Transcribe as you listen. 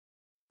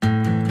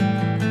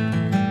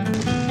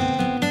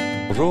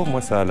Bonjour,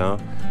 moi c'est Alain.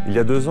 Il y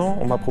a 2 ans,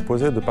 on m'a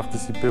proposé de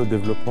participer au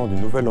développement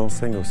d'une nouvelle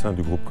enseigne au sein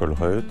du groupe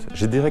Colruyt.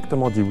 J'ai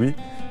directement dit oui,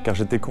 car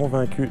j'étais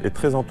convaincu et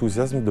très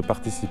enthousiaste de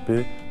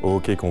participer au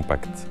hockey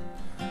compact.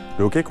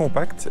 Le hockey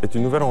compact est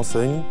une nouvelle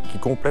enseigne qui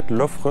complète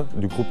l'offre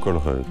du groupe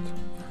Colruyt.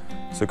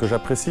 Ce que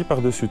j'apprécie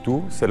par-dessus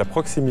tout, c'est la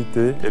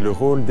proximité et le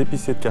rôle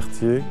d'épicier de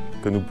quartier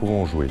que nous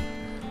pouvons jouer.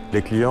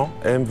 Les clients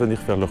aiment venir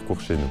faire leurs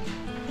courses chez nous.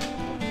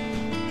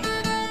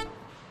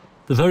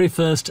 The very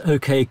first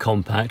OK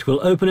Compact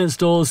will open its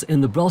doors in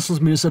the Brussels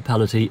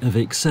municipality of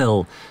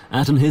Ixelles,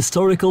 at an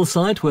historical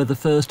site where the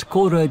first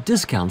Colruyt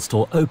discount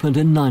store opened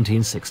in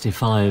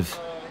 1965.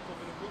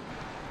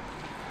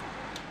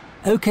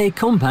 OK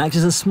Compact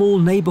is a small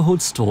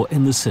neighbourhood store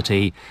in the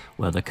city,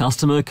 where the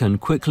customer can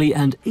quickly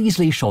and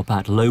easily shop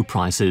at low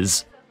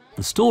prices.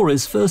 The store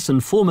is first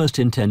and foremost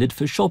intended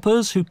for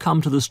shoppers who come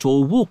to the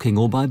store walking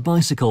or by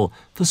bicycle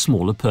for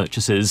smaller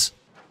purchases.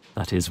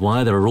 That is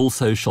why there are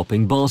also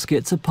shopping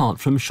baskets apart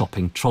from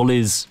shopping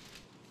trolleys.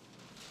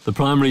 The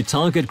primary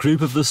target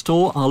group of the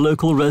store are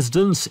local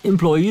residents,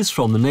 employees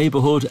from the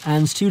neighbourhood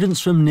and students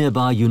from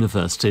nearby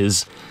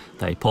universities.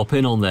 They pop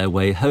in on their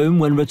way home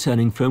when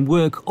returning from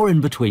work or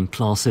in between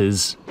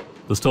classes.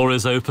 The store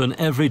is open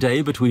every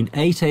day between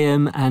 8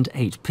 AM and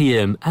 8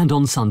 PM and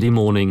on Sunday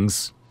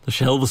mornings. The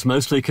shelves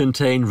mostly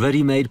contain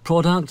ready-made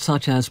products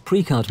such as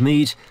pre-cut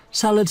meat,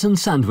 salads and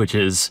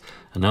sandwiches.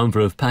 A number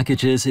of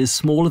packages is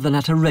smaller than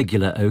at a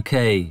regular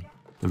OK.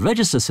 The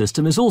register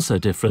system is also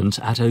different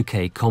at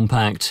OK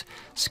Compact.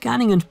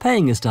 Scanning and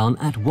paying is done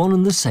at one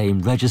and the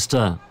same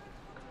register.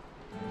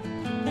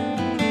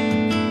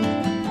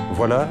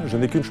 Voilà, je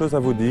n'ai qu'une chose à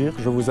vous dire,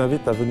 je vous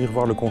invite à venir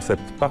voir le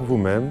concept par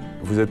vous-même.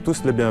 Vous êtes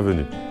tous les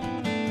bienvenus.